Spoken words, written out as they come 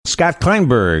Scott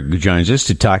Kleinberg joins us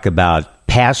to talk about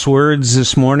passwords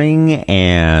this morning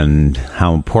and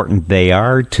how important they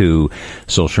are to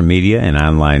social media and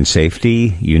online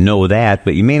safety. You know that,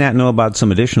 but you may not know about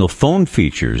some additional phone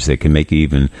features that can make you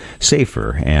even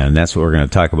safer. And that's what we're going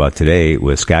to talk about today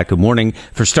with Scott. Good morning.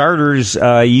 For starters,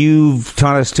 you've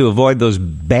taught us to avoid those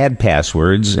bad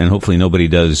passwords, and hopefully nobody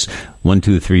does 1,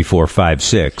 2, 3, 4, 5,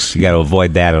 6. You got to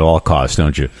avoid that at all costs,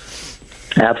 don't you?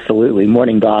 Absolutely.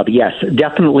 Morning, Bob. Yes,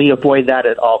 definitely avoid that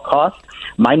at all costs.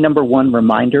 My number one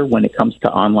reminder when it comes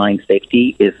to online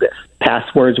safety is this.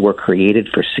 Passwords were created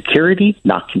for security,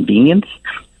 not convenience.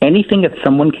 Anything that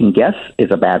someone can guess is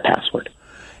a bad password.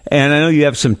 And I know you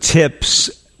have some tips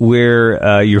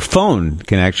where your phone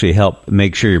can actually help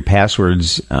make sure your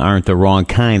passwords aren't the wrong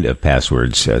kind of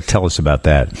passwords. Tell us about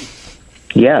that.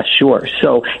 Yeah, sure.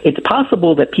 So it's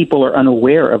possible that people are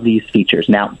unaware of these features.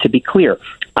 Now, to be clear,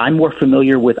 I'm more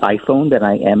familiar with iPhone than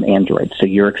I am Android, so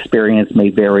your experience may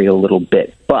vary a little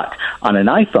bit. But on an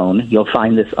iPhone, you'll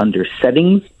find this under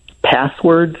Settings,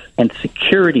 Passwords, and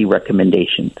Security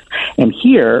Recommendations. And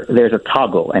here, there's a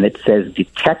toggle, and it says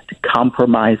Detect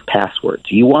Compromised Passwords.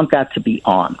 You want that to be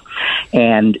on.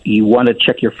 And you want to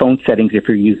check your phone settings if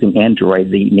you're using Android.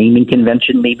 The naming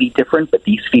convention may be different, but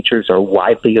these features are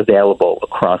widely available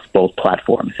across both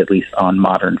platforms, at least on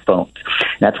modern phones.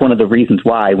 That's one of the reasons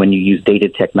why when you use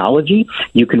dated technology,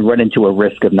 you can run into a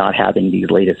risk of not having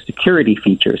these latest security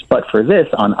features. But for this,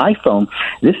 on iPhone,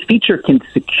 this feature can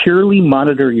securely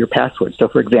monitor your password. So,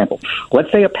 for example,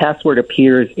 let's say a password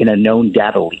appears in a known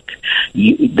data leak.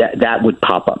 That would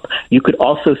pop up. You could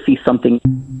also see something...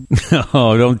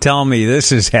 Oh, don't tell me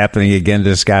this is happening again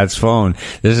to Scott's phone.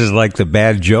 This is like the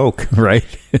bad joke, right?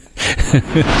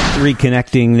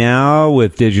 Reconnecting now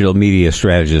with digital media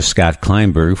strategist Scott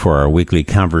Kleinberg for our weekly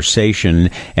conversation.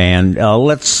 And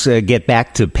let's get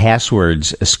back to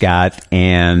passwords, Scott.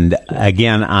 And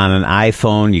again, on an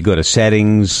iPhone, you go to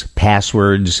Settings,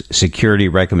 Passwords, Security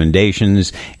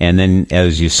Recommendations, and then,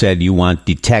 as you said, you want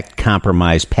Detect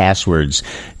Compromised Passwords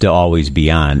to always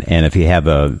be on. And if you have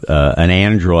an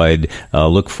Android,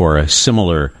 look for a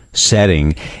similar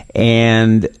setting.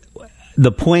 And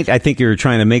the point I think you were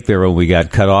trying to make there when we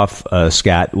got cut off,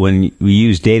 Scott, when we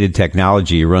use dated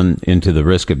technology, you run into the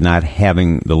risk of not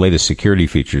having the latest security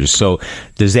features. So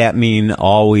does that mean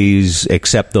always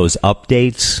accept those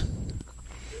updates?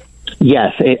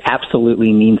 Yes, it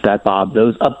absolutely means that, Bob.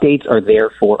 Those updates are there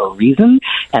for a reason,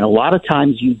 and a lot of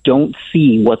times you don't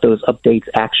see what those updates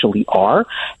actually are,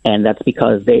 and that's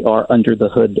because they are under the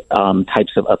hood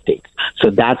types of updates.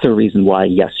 So that's a reason why,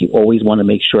 yes, you always want to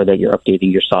make sure that you're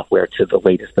updating your software to the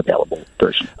latest available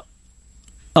version.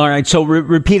 All right, so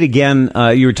repeat again.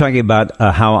 You were talking about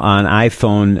how on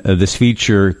iPhone this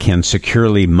feature can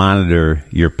securely monitor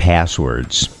your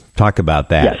passwords. Talk about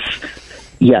that.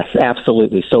 Yes,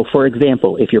 absolutely. So, for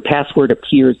example, if your password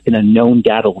appears in a known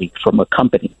data leak from a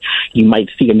company, you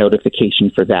might see a notification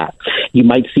for that. You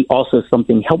might see also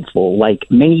something helpful, like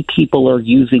many people are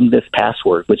using this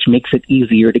password, which makes it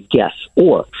easier to guess.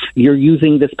 Or you're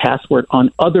using this password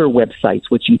on other websites,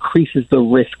 which increases the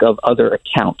risk of other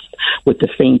accounts with the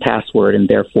same password, and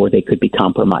therefore they could be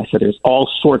compromised. So there's all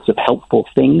sorts of helpful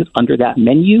things under that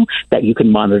menu that you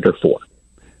can monitor for.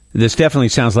 This definitely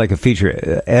sounds like a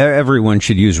feature everyone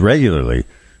should use regularly.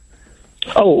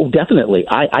 Oh, definitely.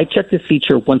 I check this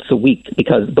feature once a week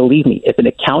because, believe me, if an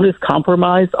account is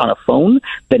compromised on a phone,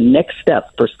 the next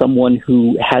step for someone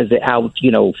who has it out,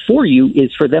 for you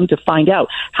is for them to find out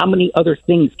how many other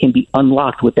things can be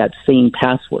unlocked with that same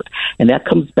password. And that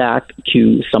comes back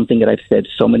to something that I've said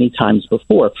so many times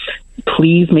before.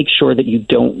 Please make sure that you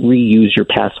don't reuse your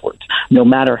passwords, no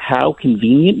matter how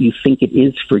convenient you think it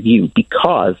is for you,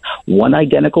 because one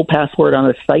identical password on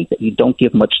a site that you don't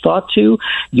give much thought to,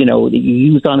 that you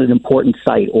use on an important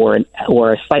site or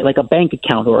a site like a bank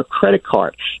account or a credit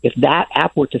card, if that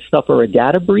app were to suffer a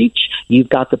data breach, you've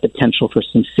got the potential for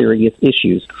some serious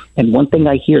issues. And one thing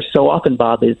I hear so often,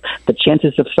 Bob, is the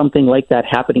chances of something like that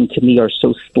happening to me are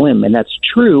so slim. And that's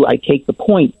true. I take the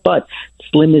point, but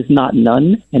slim is not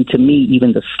none. And to me,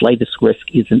 even the slightest risk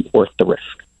isn't worth the risk.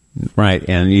 Right,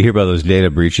 and you hear about those data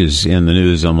breaches in the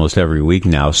news almost every week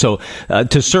now. So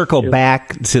to circle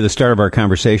back to the start of our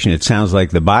conversation, it sounds like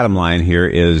the bottom line here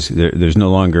is there's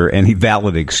no longer any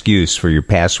valid excuse for your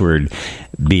password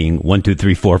being 1, 2,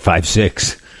 3, 4, 5,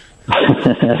 6.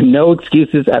 No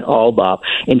excuses at all, Bob.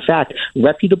 In fact,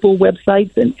 reputable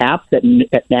websites and apps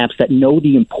that know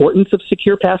the importance of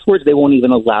secure passwords, they won't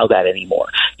even allow that anymore.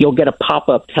 you'll get a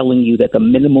pop-up telling you that the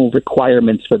minimal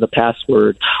requirements for the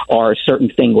password are a certain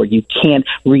thing, or you can't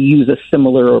reuse a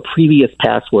similar or previous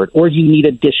password, or you need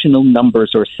additional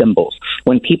numbers or symbols.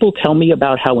 When people tell me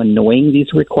about how annoying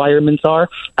these requirements are,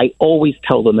 I always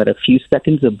tell them that a few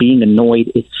seconds of being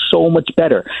annoyed is so much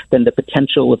better than the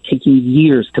potential of taking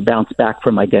years to bounce back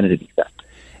from identity theft.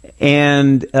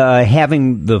 And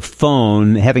having your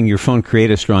phone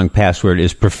create a strong password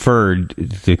is preferred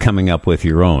to coming up with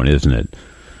your own, isn't it?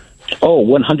 Oh,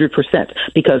 100%.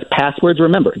 Because passwords,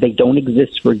 remember, they don't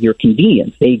exist for your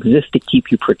convenience. They exist to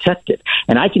keep you protected.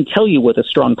 And I can tell you what a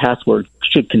strong password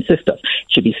should consist of.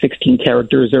 It should be 16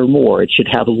 characters or more. It should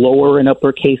have lower and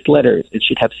uppercase letters. It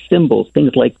should have symbols,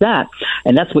 things like that.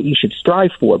 And that's what you should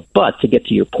strive for. But to get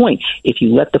to your point, if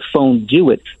you let the phone do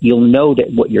it, you'll know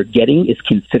that what you're getting is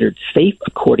considered safe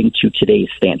according to today's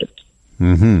standards.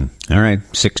 Mm-hmm. All right.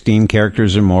 16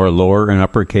 characters or more, lower and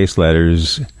uppercase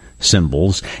letters,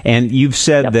 symbols. And you've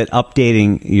said that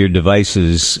updating your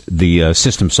devices, the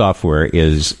system software,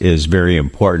 is very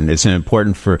important. It's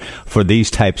important for these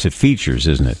types of features,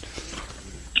 isn't it?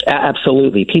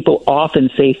 Absolutely. People often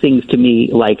say things to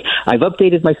me like, I've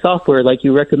updated my software like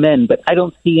you recommend, but I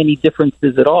don't see any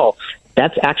differences at all.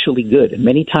 That's actually good. And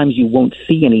many times you won't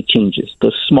see any changes.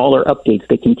 Those smaller updates,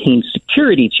 they contain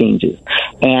security changes.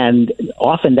 And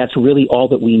often that's really all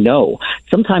that we know.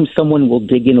 Sometimes someone will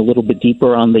dig in a little bit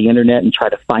deeper on the internet and try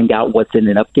to find out what's in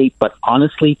an update. But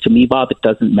honestly, to me, Bob, it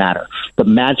doesn't matter. The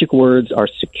magic words are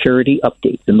security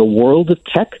updates. In the world of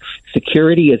tech,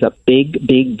 security is a big,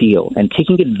 big deal. And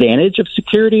taking advantage of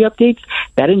security updates,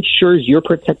 that ensures you're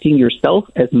protecting yourself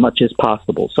as much as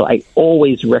possible. So I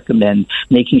always recommend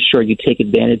making sure you take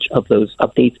advantage of those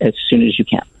updates as soon as you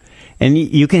can. And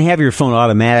you can have your phone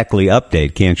automatically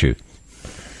update, can't you?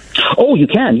 Oh, you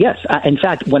can, yes. In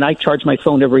fact, when I charge my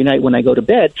phone every night when I go to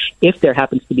bed, if there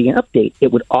happens to be an update,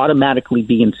 it would automatically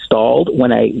be installed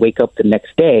when I wake up the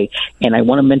next day. And I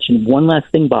want to mention one last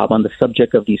thing, Bob, on the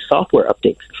subject of these software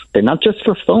updates. They're not just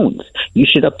for phones. You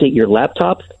should update your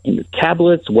laptops and your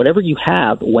tablets, whatever you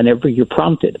have, whenever you're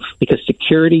prompted, because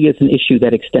security is an issue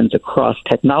that extends across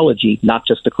technology, not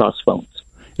just across phones.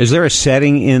 Is there a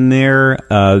setting in there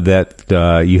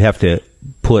that you have to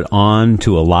put on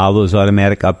to allow those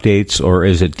automatic updates, or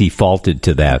is it defaulted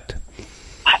to that?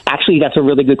 Actually, that's a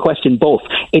really good question. Both.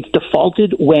 It's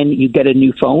defaulted when you get a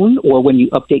new phone or when you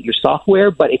update your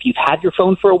software, but if you've had your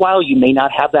phone for a while, you may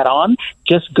not have that on.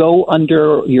 Just go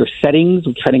under your settings,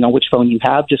 depending on which phone you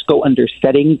have, just go under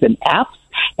settings and apps,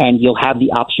 and you'll have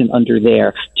the option under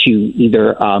there to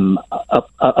either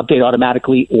update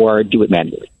automatically or do it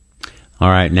manually. All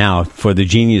right, now for the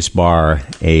Genius Bar,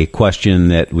 a question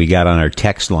that we got on our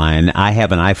text line. I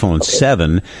have an iPhone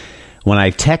 7. When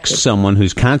I text someone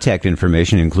whose contact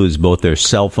information includes both their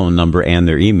cell phone number and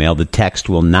their email, the text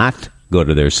will not go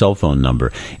to their cell phone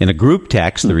number. In a group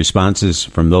text, the responses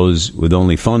from those with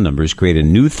only phone numbers create a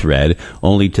new thread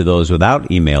only to those without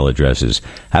email addresses.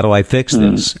 How do I fix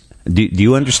this? Do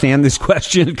you understand this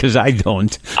question? Because I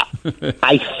don't.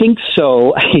 I think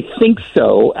so.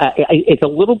 It's a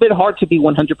little bit hard to be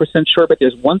 100% sure, but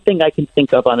there's one thing I can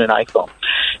think of on an iPhone.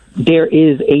 There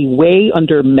is a way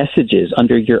under messages,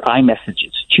 under your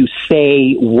iMessages, to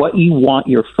say what you want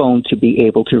your phone to be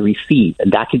able to receive.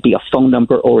 And that could be a phone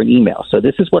number or an email. So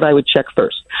this is what I would check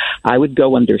first. I would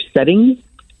go under settings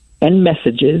and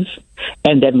messages,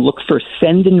 and then look for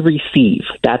send and receive.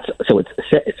 So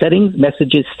it's settings,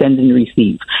 messages, send and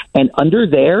receive. And under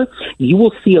there, you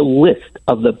will see a list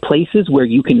of the places where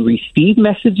you can receive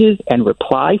messages and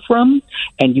reply from,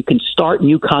 and you can start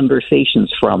new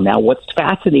conversations from. Now, what's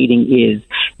fascinating is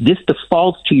this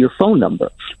defaults to your phone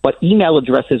number, but email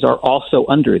addresses are also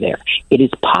under there. It is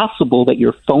possible that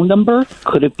your phone number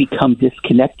could have become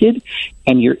disconnected,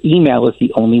 and your email is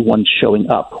the only one showing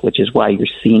up, which is why you're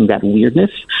seeing that weirdness.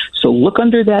 So look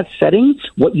under that setting.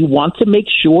 What you want to make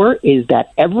sure is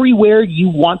that everywhere you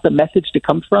want the message to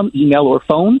come from, email or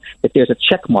phone, that there's a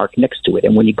check mark next to it.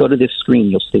 And when you go to this screen,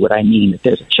 you'll see what I mean, that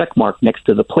there's a check mark next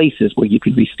to the places where you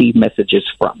can receive messages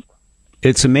from.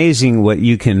 It's amazing what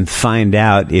you can find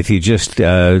out if you just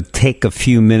take a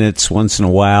few minutes once in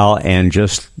a while and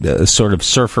just sort of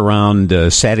surf around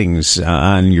settings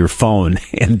on your phone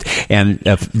and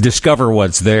discover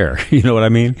what's there. You know what I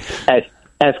mean?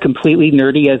 As completely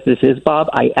nerdy as this is, Bob,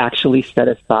 I actually set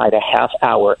aside a half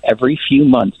hour every few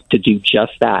months to do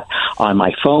just that on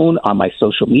my phone, on my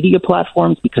social media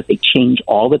platforms, because they change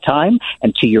all the time.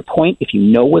 And to your point, if you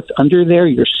know what's under there,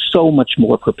 you're so much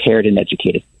more prepared and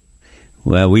educated.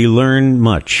 Well, we learn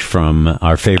much from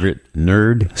our favorite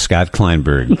nerd, Scott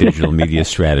Kleinberg, digital media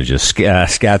strategist.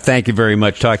 Scott, thank you very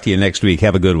much. Talk to you next week.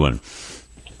 Have a good one.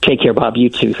 Take care, Bob. You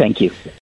too. Thank you.